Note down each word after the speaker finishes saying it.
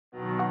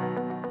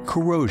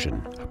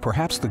Corrosion,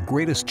 perhaps the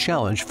greatest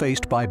challenge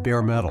faced by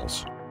bare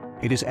metals.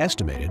 It is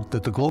estimated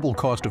that the global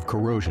cost of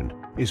corrosion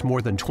is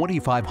more than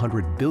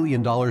 $2,500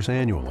 billion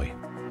annually.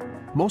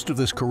 Most of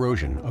this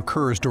corrosion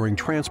occurs during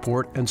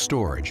transport and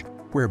storage,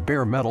 where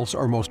bare metals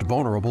are most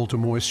vulnerable to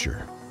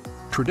moisture.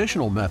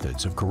 Traditional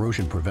methods of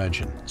corrosion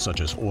prevention,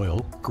 such as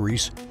oil,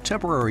 grease,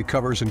 temporary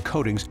covers and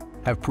coatings,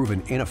 have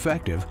proven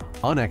ineffective,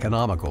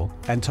 uneconomical,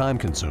 and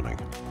time-consuming.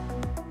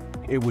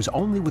 It was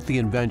only with the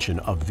invention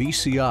of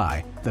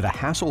VCI that a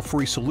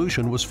hassle-free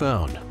solution was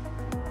found.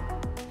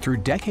 Through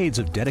decades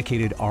of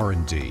dedicated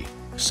R&D,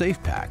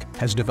 Safepack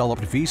has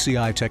developed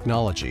VCI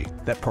technology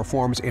that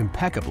performs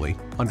impeccably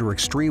under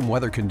extreme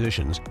weather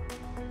conditions.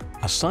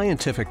 A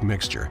scientific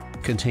mixture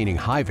containing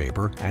high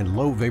vapor and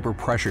low vapor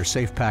pressure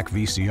Safepack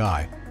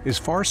VCI is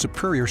far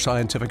superior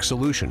scientific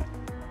solution.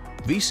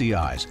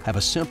 VCIs have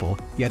a simple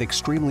yet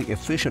extremely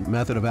efficient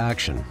method of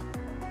action.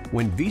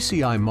 When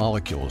VCI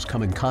molecules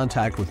come in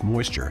contact with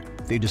moisture,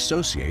 they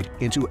dissociate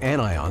into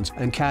anions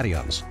and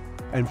cations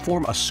and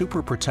form a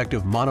super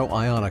protective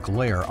monoionic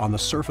layer on the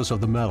surface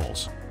of the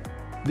metals.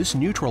 This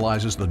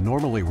neutralizes the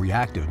normally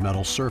reactive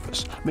metal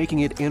surface, making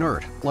it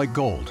inert like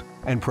gold,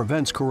 and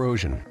prevents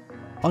corrosion.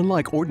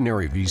 Unlike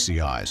ordinary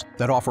VCIs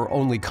that offer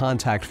only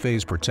contact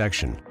phase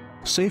protection,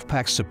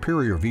 Safepack's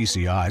superior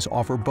VCIs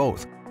offer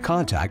both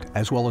contact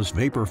as well as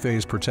vapor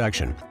phase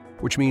protection,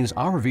 which means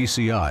our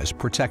VCIs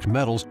protect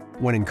metals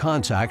when in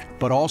contact,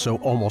 but also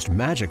almost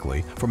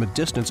magically from a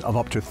distance of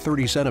up to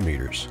 30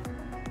 centimeters.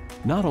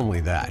 Not only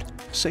that,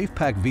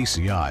 Safepack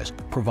VCIs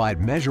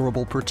provide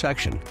measurable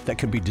protection that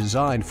can be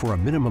designed for a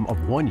minimum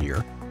of 1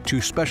 year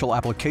to special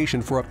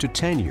application for up to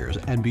 10 years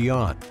and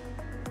beyond.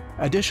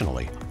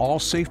 Additionally, all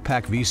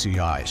Safepack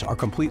VCIs are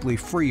completely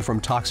free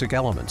from toxic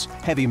elements,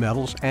 heavy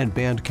metals, and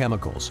banned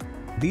chemicals.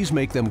 These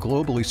make them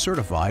globally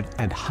certified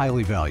and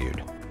highly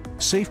valued.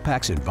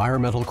 Safepack's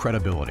environmental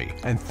credibility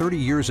and 30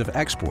 years of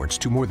exports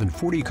to more than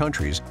 40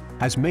 countries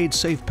has made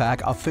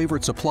Safepack a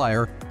favorite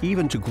supplier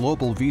even to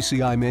global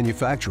VCI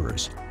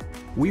manufacturers.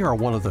 We are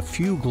one of the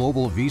few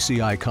global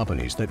VCI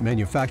companies that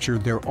manufacture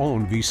their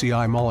own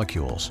VCI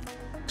molecules.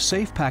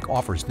 Safepack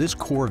offers this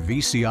core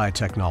VCI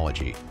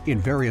technology in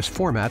various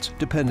formats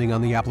depending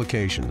on the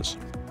applications.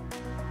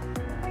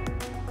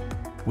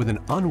 With an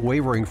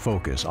unwavering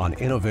focus on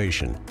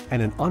innovation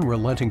and an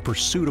unrelenting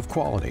pursuit of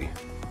quality,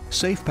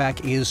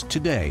 Safepack is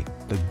today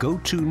the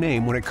go-to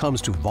name when it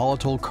comes to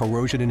volatile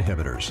corrosion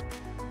inhibitors.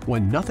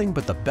 When nothing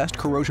but the best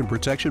corrosion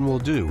protection will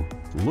do,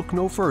 look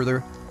no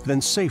further than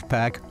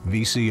Safepack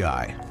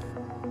VCI.